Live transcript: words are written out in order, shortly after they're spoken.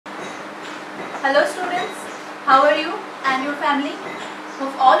Hello students, how are you and your family?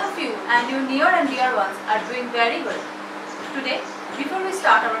 Hope all of you and your near and dear ones are doing very well. Today, before we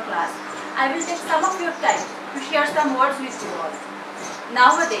start our class, I will take some of your time to share some words with you all.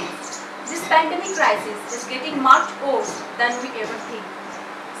 Nowadays, this pandemic crisis is getting much worse than we ever think.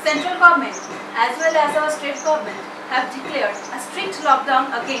 Central government as well as our state government have declared a strict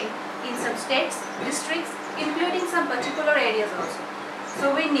lockdown again in some states, districts, including some particular areas also.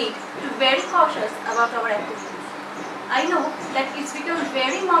 So we need to be very cautious about our activities. I know that it's become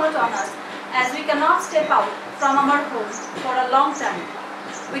very monotonous as we cannot step out from our homes for a long time.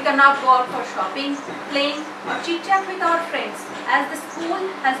 We cannot go out for shopping, playing or chit-chat with our friends as the school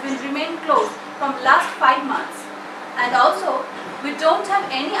has been remained closed from last 5 months. And also, we don't have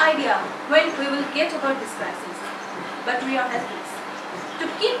any idea when we will get over this crisis. But we are helpless. To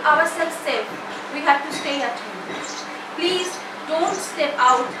keep ourselves safe, we have to stay at home. Please don't step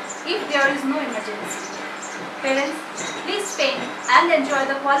out if there is no emergency. Parents, please spend and enjoy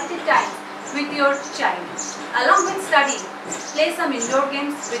the quality time with your child. Along with studying, play some indoor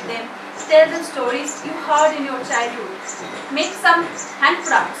games with them, tell them stories you heard in your childhood, make some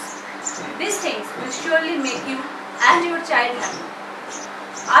handcrafts. These things will surely make you and your child happy.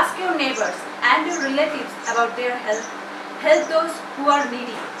 Ask your neighbors and your relatives about their health. Help those who are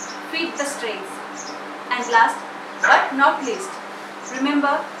needy. Feed the strays. And last but not least,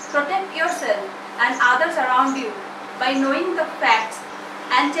 remember, protect yourself and others around you by knowing the facts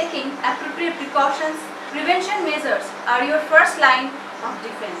and taking appropriate precautions. Prevention measures are your first line of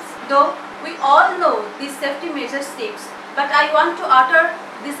defense. Though we all know these safety measures tips, but I want to utter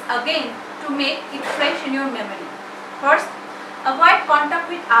this again to make it fresh in your memory. First, avoid contact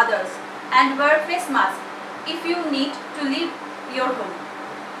with others and wear face mask if you need to leave your home.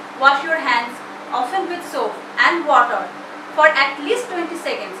 Wash your hands often with soap and water for at least 20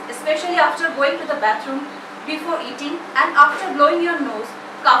 seconds, especially after going to the bathroom, before eating and after blowing your nose,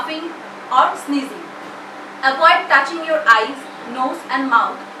 coughing or sneezing. Avoid touching your eyes, nose and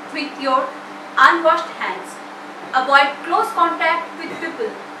mouth with your unwashed hands. Avoid close contact with people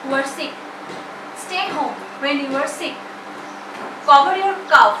who are sick. Stay home when you are sick. Cover your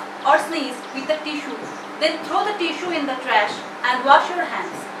cough or sneeze with a tissue, then throw the tissue in the trash and wash your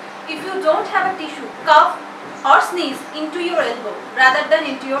hands. If you don't have a tissue, cough or sneeze into your elbow rather than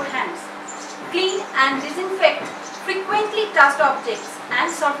into your hands. Clean and disinfect frequently touched objects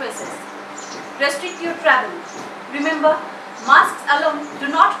and surfaces. Restrict your travel. Remember, masks alone do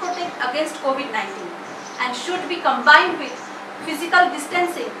not protect against COVID-19 and should be combined with physical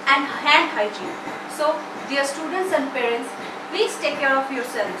distancing and hand hygiene. So, dear students and parents, please take care of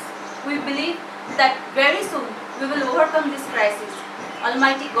yourselves. We believe that very soon we will overcome this crisis.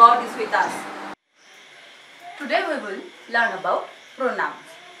 Almighty God is with us. Today we will learn about pronouns.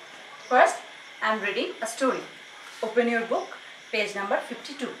 First, I am reading a story. Open your book, page number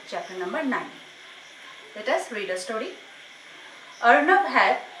 52, chapter number 9. Let us read a story. Arnav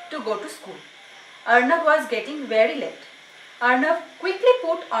had to go to school. Arnav was getting very late. Arnav quickly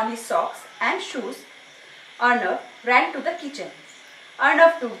put on his socks and shoes. Arnav ran to the kitchen.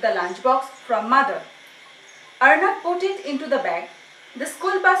 Arnav took the lunchbox from mother. Arnav put it into the bag. The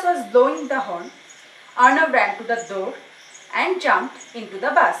school bus was blowing the horn. Arnav ran to the door and jumped into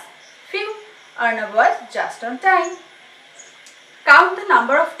the bus. Phew! Arnav was just on time. Count the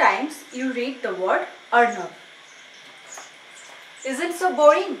number of times you read the word Arnav. Is it so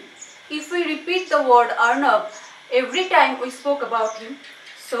boring if we repeat the word Arnav every time we spoke about him?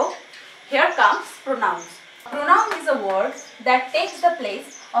 So, here comes pronouns. A pronoun is a word that takes the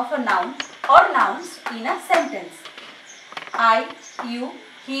place of a noun or nouns in a sentence. I, you,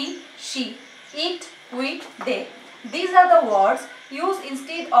 he, she, it, we, they. These are the words used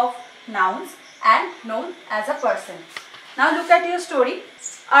instead of nouns and known as a person. Now look at your story.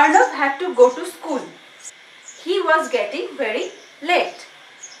 Arnav had to go to school. He was getting very late.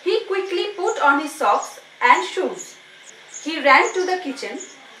 He quickly put on his socks and shoes. He ran to the kitchen.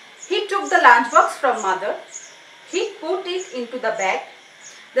 He took the lunchbox from mother. He put it into the bag.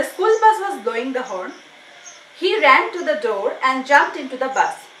 The school bus was blowing the horn. He ran to the door and jumped into the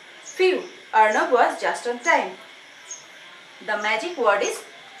bus. Phew! Arnav was just on time. The magic word is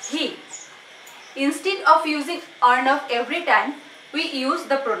he. Instead of using Arnav every time, we use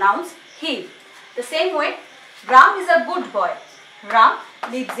the pronouns he. The same way, Ram is a good boy. Ram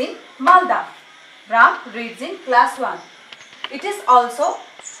lives in Malda. Ram reads in class 1. It is also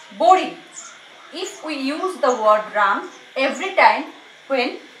boring if we use the word Ram every time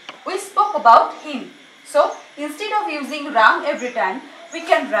when we spoke about him. So, instead of using Ram every time, we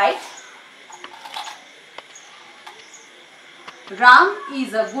can write Ram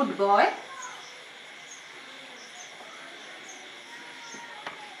is a good boy.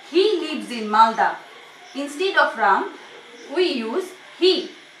 He lives in Malda. Instead of Ram, we use he.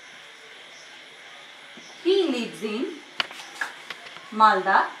 He lives in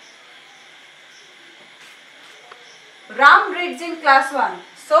Malda. Ram reads in class 1.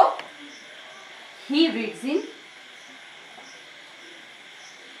 So, he reads in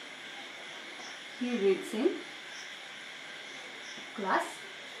class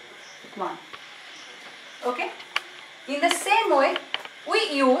 1. Okay. In the same way,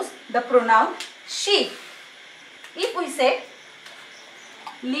 we use the pronoun she. If we say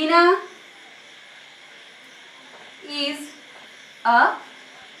Lina is a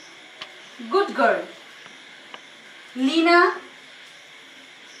good girl. Lina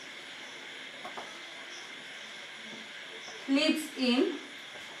lives in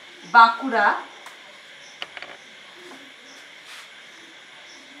Bankura.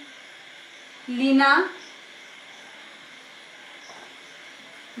 Lina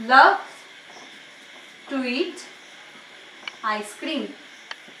loves to eat ice cream.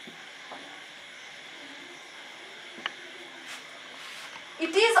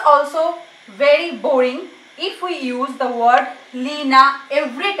 It is also very boring if we use the word Lina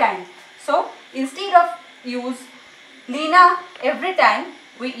every time. So, instead of use Lina every time,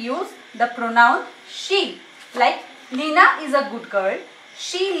 we use the pronoun she. Like, Lina is a good girl.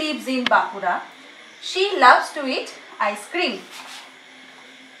 She lives in Bankura. She loves to eat ice cream.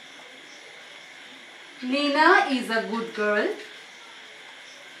 Lina is a good girl.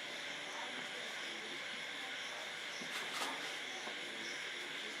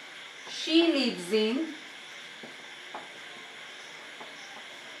 She lives in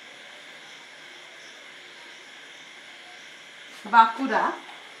Bankura.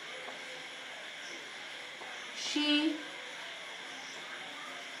 She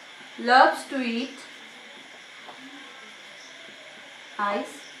loves to eat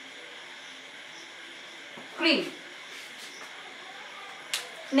ice cream.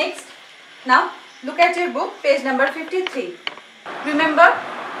 Next, now look at your book, page number 53. Remember,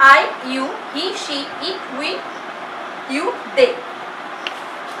 I, you, he, she, it, we, you, they.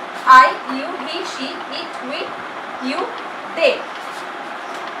 I, you, he, she, it, we, you, they.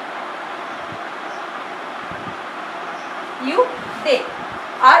 You, they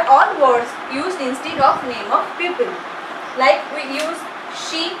are all words used instead of name of people. Like we use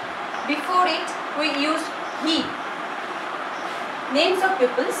she, before it we use he. Names of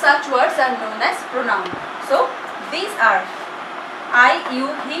people, such words are known as pronouns. So these are I, you,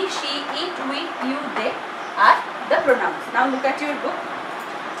 he, she, it, we, you, they are the pronouns. Now look at your book.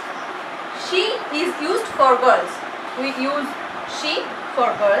 She is used for girls. We use she for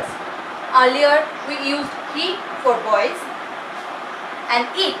girls. Earlier we used he for boys. And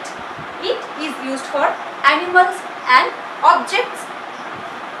it is used for animals and objects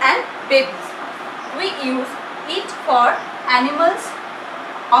and babies. We use it for animals,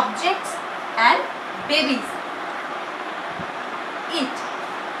 objects and babies. It.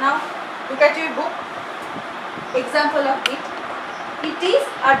 Now look at your book. Example of it. It is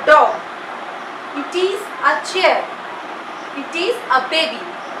a dog. It is a chair. It is a baby.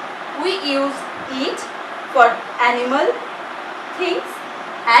 We use it for animal, things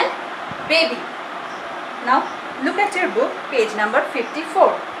and baby. Now look at your book, page number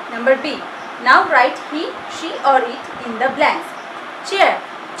 54. Number B. Now write he, she or it in the blanks. Chair.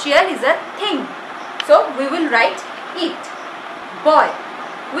 Chair is a thing. So we will write it. Boy.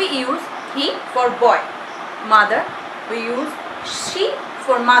 We use he for boy. Mother. We use she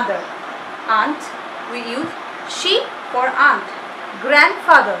for mother. Aunt. We use she for aunt.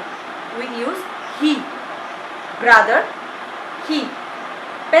 Grandfather. We use he. Brother. He.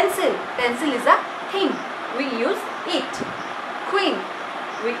 Pencil. Pencil is a thing. We use it. Queen.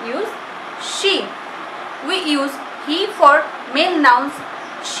 We use she. We use he for male nouns,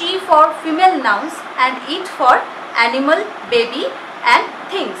 she for female nouns and it for animal, baby and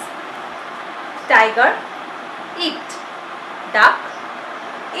things. Tiger. It. Duck.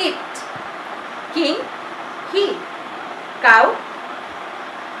 It. King. He. Cow.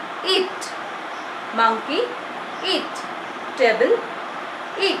 It. Monkey. It. Table.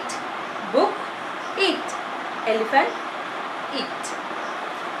 It. Book. It. Elephant. It.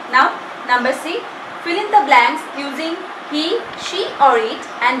 Now number C. Fill in the blanks using he, she or it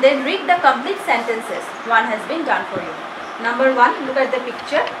and then read the complete sentences. One has been done for you. Number 1. Look at the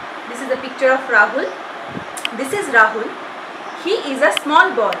picture. This is a picture of Rahul. This is Rahul. He is a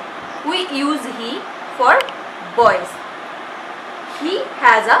small boy. We use he for boys. He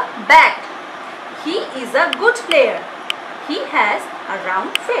has a bat. He is a good player. He has a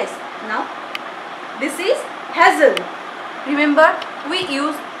round face. Now this is Hazel. Remember, we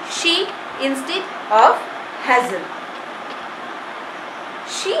use she instead of hazel.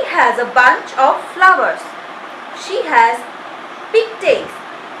 She has a bunch of flowers. She has pigtails.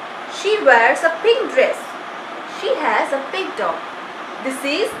 She wears a pink dress. She has a pig dog. This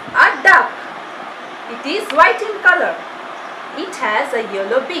is a duck. It is white in color. It has a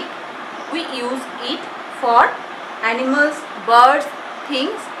yellow beak. We use it for animals, birds,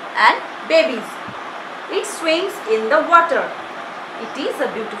 things and babies. It swims in the water. It is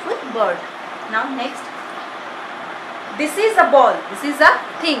a beautiful bird. Now next. This is a ball. This is a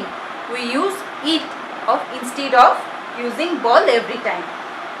thing. We use it instead of using ball every time.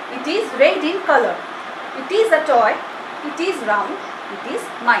 It is red in color. It is a toy. It is round. It is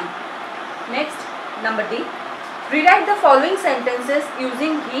mine. Next, number D. Rewrite the following sentences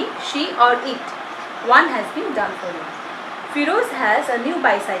using he, she or it. One has been done for you. Firoz has a new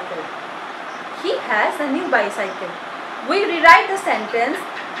bicycle. He has a new bicycle. We rewrite the sentence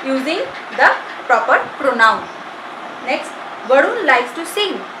using the proper pronoun. Next, Varun likes to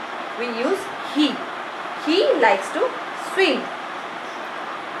sing. We use he. He likes to swim.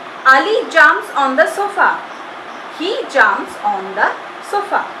 Ali jumps on the sofa. He jumps on the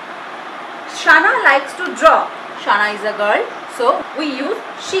sofa. Shana likes to draw. Shana is a girl, so we use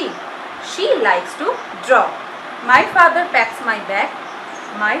she. She likes to draw. My father packs my bag.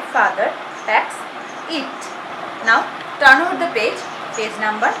 My father packs it. Now turn over the page. Page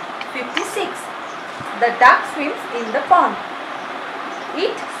number 56. The duck swims in the pond.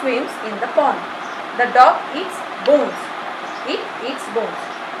 It swims in the pond. The dog eats bones. It eats bones.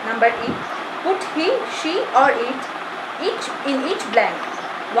 Number E. Put he, she or it in each blank.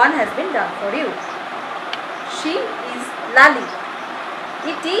 One has been done for you. She is Lali.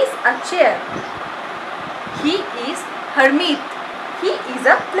 It is a chair. He is Hermit. He is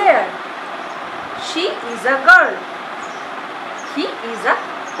a player. She is a girl. He is a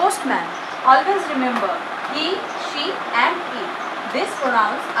postman. Always remember he, she and it. These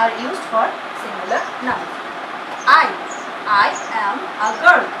pronouns are used for singular nouns. I am a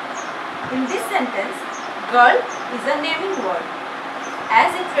girl. In this sentence, girl is a naming word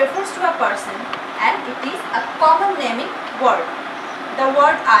as it refers to a person and it is a common naming word. The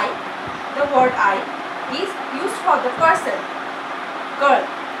word I is used for the person, girl,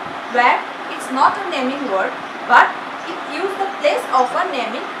 where it's not a naming word but it uses the place of a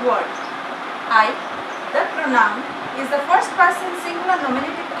naming word. I, the pronoun, is the first person singular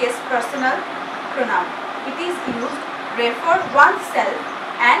nominative case personal pronoun. It is used refer oneself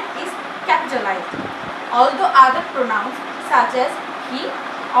and is capitalized. Although other pronouns such as he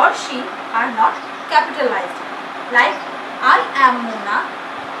or she are not capitalized. Like I am Mona.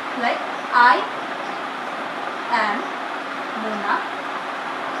 Like I am Mona.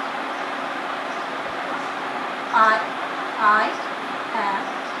 I am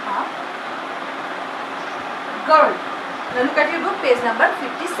a girl. Now look at your book, page number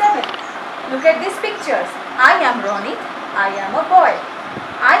 57. Look at these pictures. I am Ronit. I am a boy.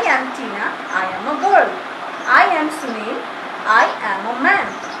 I am Tina. I am a girl. I am Sunil. I am a man.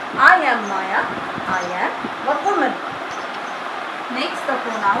 I am Maya. I am a woman. Next, the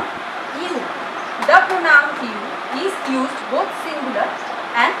pronoun you. The pronoun you is used both singular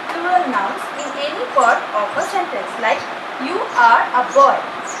and plural nouns in any part of a sentence. Like you are a boy.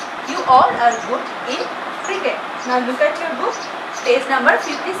 You all are good in cricket. Now look at your book, page number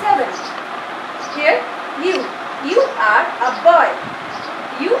 57. Here, you are a boy.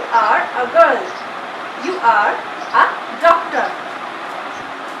 You are a girl. You are a doctor.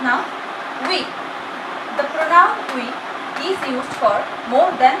 Now, we. The pronoun we is used for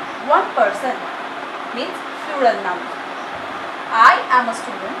more than one person, means plural noun. I am a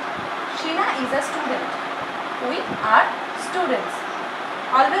student. Sheena is a student. We are students.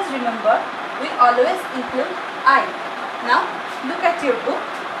 Always remember, we always include I. Now, look at your book.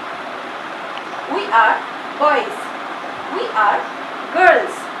 We are boys. We are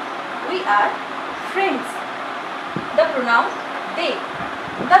girls. We are friends. The pronoun they.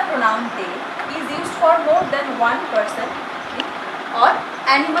 The pronoun they is used for more than one person or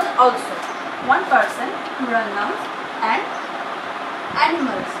animal also. One person, plural nouns and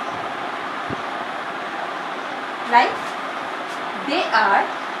animals. Like they are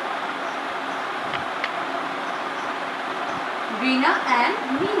Reena and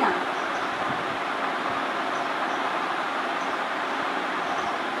Meena.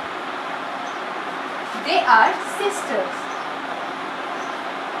 They are sisters.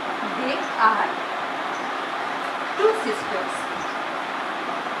 They are two sisters.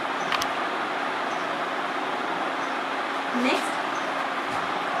 Next,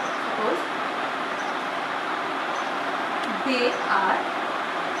 suppose they are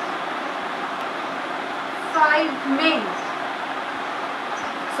 5 men.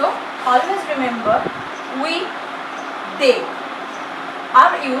 So always remember, we, they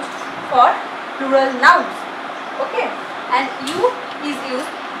are used for plural nouns. Okay, and you is used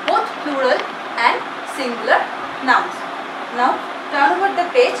both plural and singular nouns. Now turn over the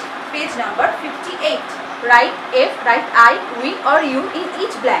page number 58. Write F, write I, we or you in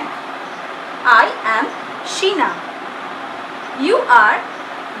each blank. I am Sheena. You are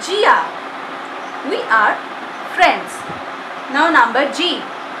Jia. We are friends. Now number G.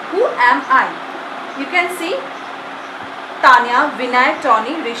 Who am I? You can see Tanya, Vinay,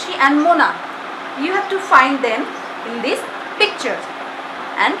 Tony, Rishi and Mona. You have to find them in these pictures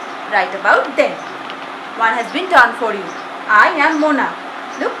and write about them. One has been done for you. I am Mona.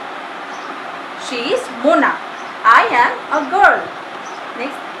 Look. She is Mona. I am a girl.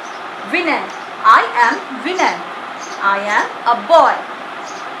 Next. Vinay. I am Vinay. I am a boy.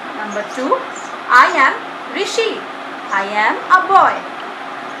 Number 2. I am Rishi. I am a boy.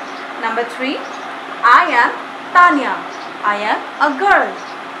 Number 3. I am Tanya. I am a girl.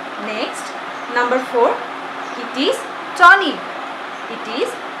 Next. Number 4. It is Tony. It is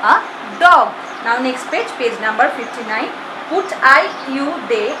a dog. Now next page number 59. Put I, you,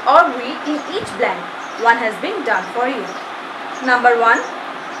 they or we in each blank. One has been done for you. Number 1.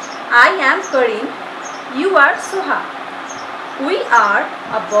 I am Karim. You are Suha. We are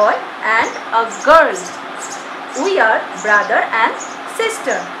a boy and a girl. We are brother and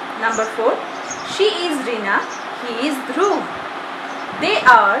sister. Number 4. She is Rina. He is Dhruv. They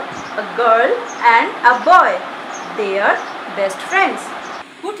are a girl and a boy. They are best friends.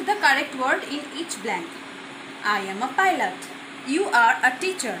 Put the correct word in each blank. I am a pilot. You are a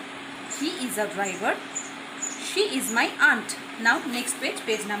teacher. He is a driver. She is my aunt. Now next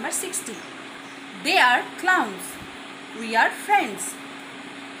page number 60. They are clowns. We are friends.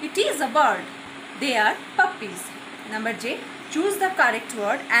 It is a bird. They are puppies. Number J. Choose the correct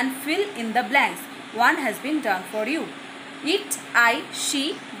word and fill in the blanks. One has been done for you. It, I,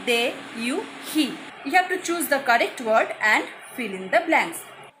 she, they, you, he. You have to choose the correct word and fill in the blanks.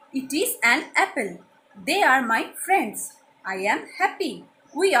 It is an apple. They are my friends. I am happy.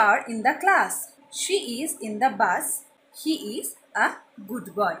 We are in the class. She is in the bus. He is a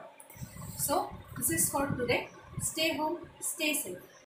good boy. So this is for today. Stay home, stay safe.